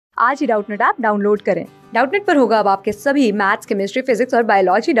आज ही Doubtnut app download करें। डाउटनट पर होगा अब आपके सभी मैथ्स, केमिस्ट्री, फिजिक्स और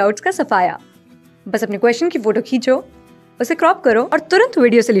बायोलॉजी डाउट्स का सफाया। बस अपने क्वेश्चन की फोटो खींचो, उसे क्रॉप करो और तुरंत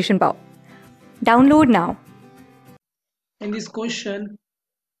वीडियो सोल्यूशन पाओ। Download now. In this question,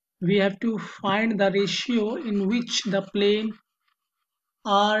 we have to find the ratio in which the plane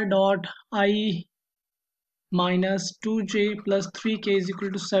r dot I minus 2j plus 3k is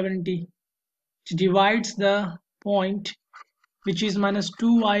equal to 70, which divides the point which is minus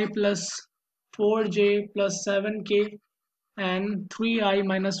 2i plus 4j plus 7k and 3i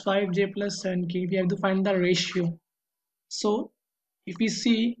minus 5j plus 7k. We have to find the ratio. So if we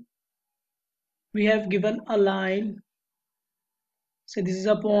see, we have given a line. So this is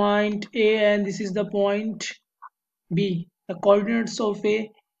a point A and this is the point B. The coordinates of A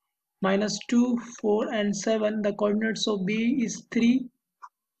minus 2, 4 and 7. The coordinates of B is 3,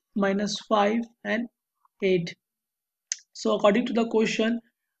 minus 5 and 8. So according to the question,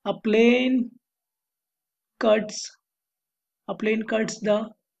 a plane cuts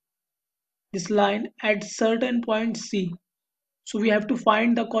this line at certain point C. So we have to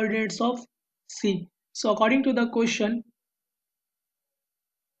find the coordinates of C. So according to the question,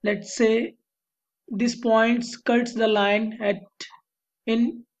 let's say this point cuts the line at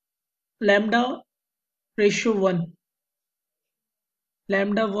in lambda ratio 1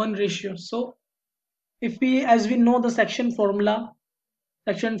 ratio. So if we, as we know the section formula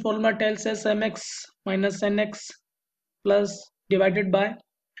tells us mx minus nx plus divided by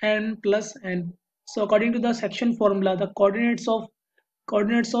n plus n. So according to the section formula, the coordinates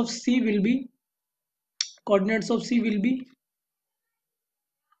of C will be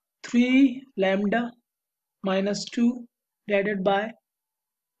 3 lambda minus 2 divided by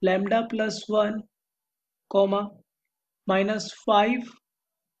lambda plus 1 comma minus 5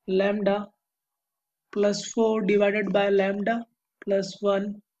 lambda plus 4 divided by lambda plus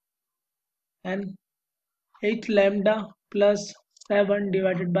 1 and 8 lambda plus 7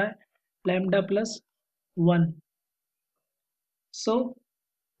 divided by lambda plus 1. So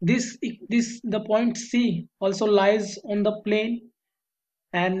this the point C also lies on the plane,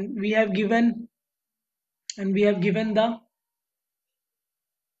 and we have given the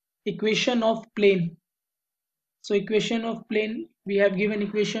equation of plane. So equation of plane, we have given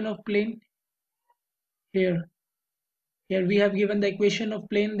equation of plane here we have given the equation of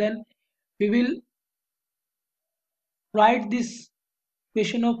plane. Then we will write this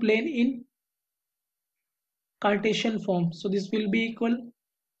equation of plane in Cartesian form. So this will be equal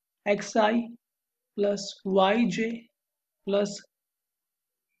xi plus yj plus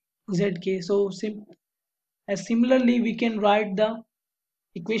zk. So similarly we can write the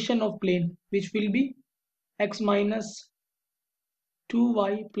equation of plane, which will be x minus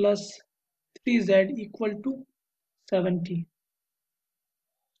 2y plus 3z equal to 70,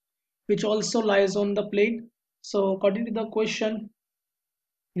 which also lies on the plane. So according to the question,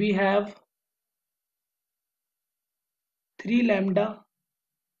 we have 3 lambda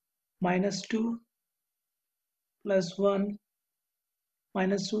minus 2 plus 1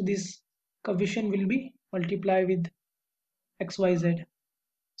 minus 2. This coefficient will be multiplied with xyz.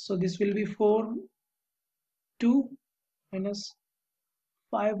 So this will be 4 2 minus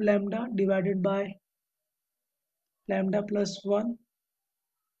 5 lambda divided by lambda plus 1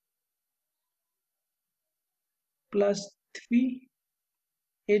 plus 3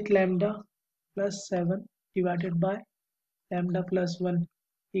 8 lambda plus 7 divided by lambda plus 1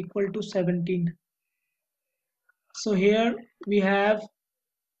 equal to 17. So here we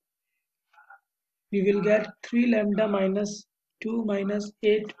will get 3 lambda minus 2 minus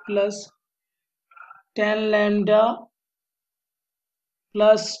 8 plus 10 lambda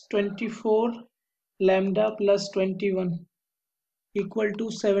plus 24 lambda plus 21 equal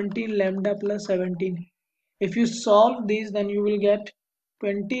to 17 lambda plus 17. If you solve these, then you will get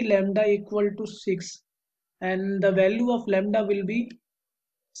 20 lambda equal to 6, and the value of lambda will be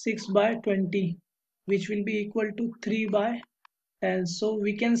 6 by 20, which will be equal to 3 by 10. So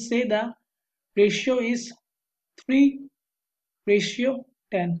we can say the ratio is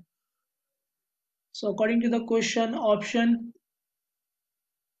 3:10. So according to the question,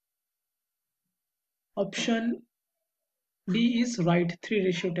 option D is right,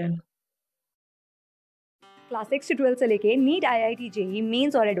 3:10. Class 6 से 12 से लेके NEET, IIT JEE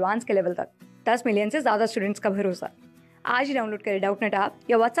mains और advance के level तक 10 million से ज्यादा students का भरोसा। आज ही डाउनलोड करें डाउटनट ऐप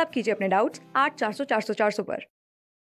या व्हाट्सएप कीजिए अपने डाउट्स 8400 400 400 पर।